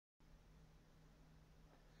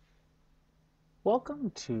Welcome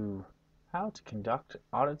to how to conduct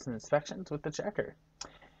audits and inspections with the Checker.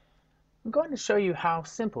 I'm going to show you how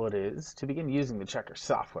simple it is to begin using the Checker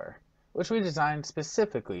software, which we designed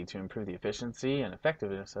specifically to improve the efficiency and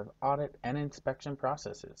effectiveness of audit and inspection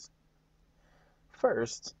processes.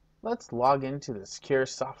 First, let's log into the secure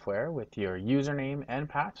software with your username and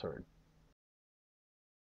password.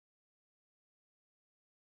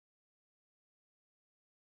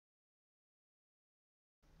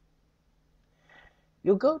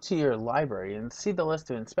 You'll go to your library and see the list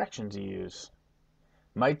of inspections you use.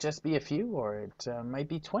 Might just be a few, or it might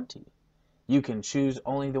be 20. You can choose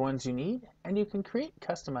only the ones you need, and you can create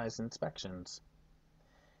customized inspections.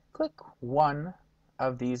 Click one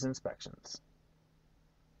of these inspections.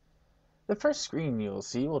 The first screen you will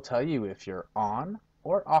see will tell you if you're on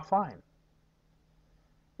or offline.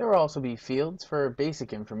 There will also be fields for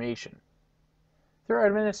basic information. Through our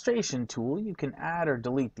administration tool, you can add or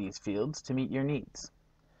delete these fields to meet your needs.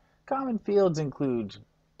 Common fields include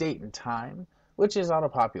date and time, which is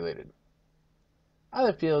auto-populated.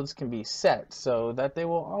 Other fields can be set so that they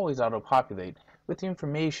will always auto-populate with the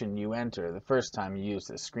information you enter the first time you use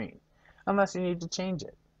this screen, unless you need to change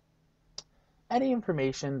it. Any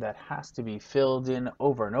information that has to be filled in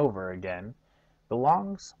over and over again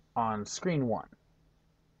belongs on screen 1.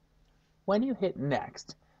 When you hit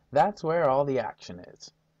Next, that's where all the action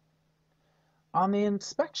is. On the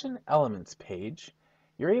Inspection Elements page,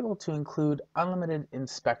 you're able to include unlimited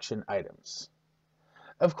inspection items.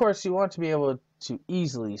 Of course, you want to be able to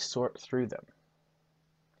easily sort through them.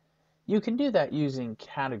 You can do that using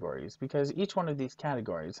categories because each one of these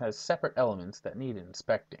categories has separate elements that need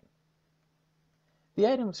inspecting. The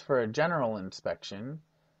items for a general inspection,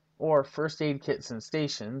 or first aid kits and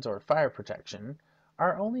stations, or fire protection,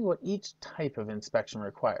 are only what each type of inspection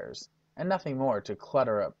requires, and nothing more to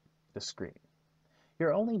clutter up the screen.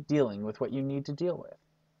 You're only dealing with what you need to deal with.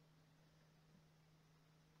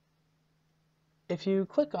 If you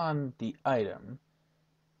click on the item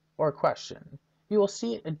or question, you will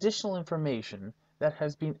see additional information that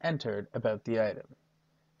has been entered about the item.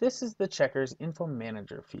 This is the Checker's Info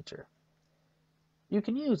Manager feature. You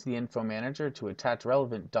can use the Info Manager to attach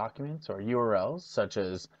relevant documents or URLs, such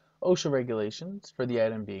as OSHA regulations for the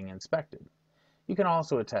item being inspected. You can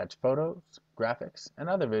also attach photos, graphics, and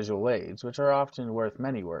other visual aids, which are often worth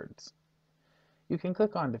many words. You can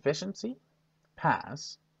click on Deficiency,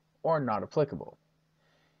 Pass, or Not Applicable.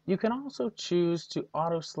 You can also choose to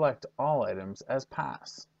auto-select all items as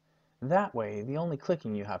Pass. That way, the only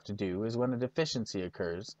clicking you have to do is when a deficiency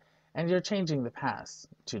occurs and you're changing the Pass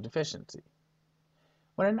to Deficiency.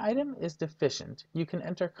 When an item is deficient, you can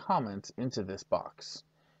enter comments into this box.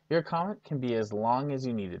 Your comment can be as long as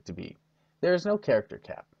you need it to be. There is no character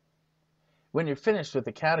cap. When you're finished with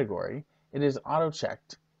a category, it is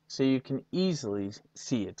auto-checked so you can easily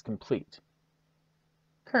see it's complete.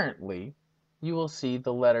 Currently, you will see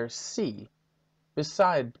the letter C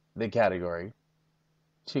beside the category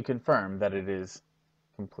to confirm that it is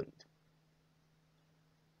complete.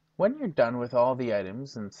 When you're done with all the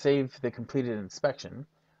items and save the completed inspection,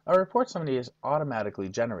 a report summary is automatically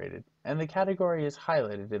generated and the category is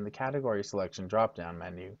highlighted in the category selection drop-down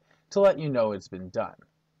menu to let you know it's been done.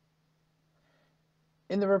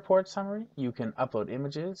 In the report summary, you can upload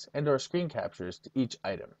images and/or screen captures to each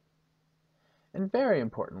item. And very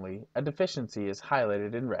importantly, a deficiency is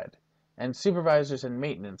highlighted in red, and supervisors and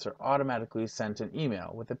maintenance are automatically sent an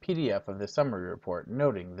email with a PDF of the summary report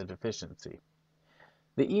noting the deficiency.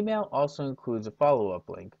 The email also includes a follow-up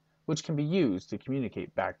link, which can be used to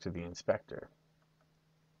communicate back to the inspector.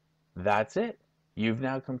 That's it. You've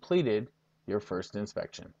now completed your first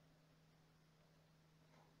inspection.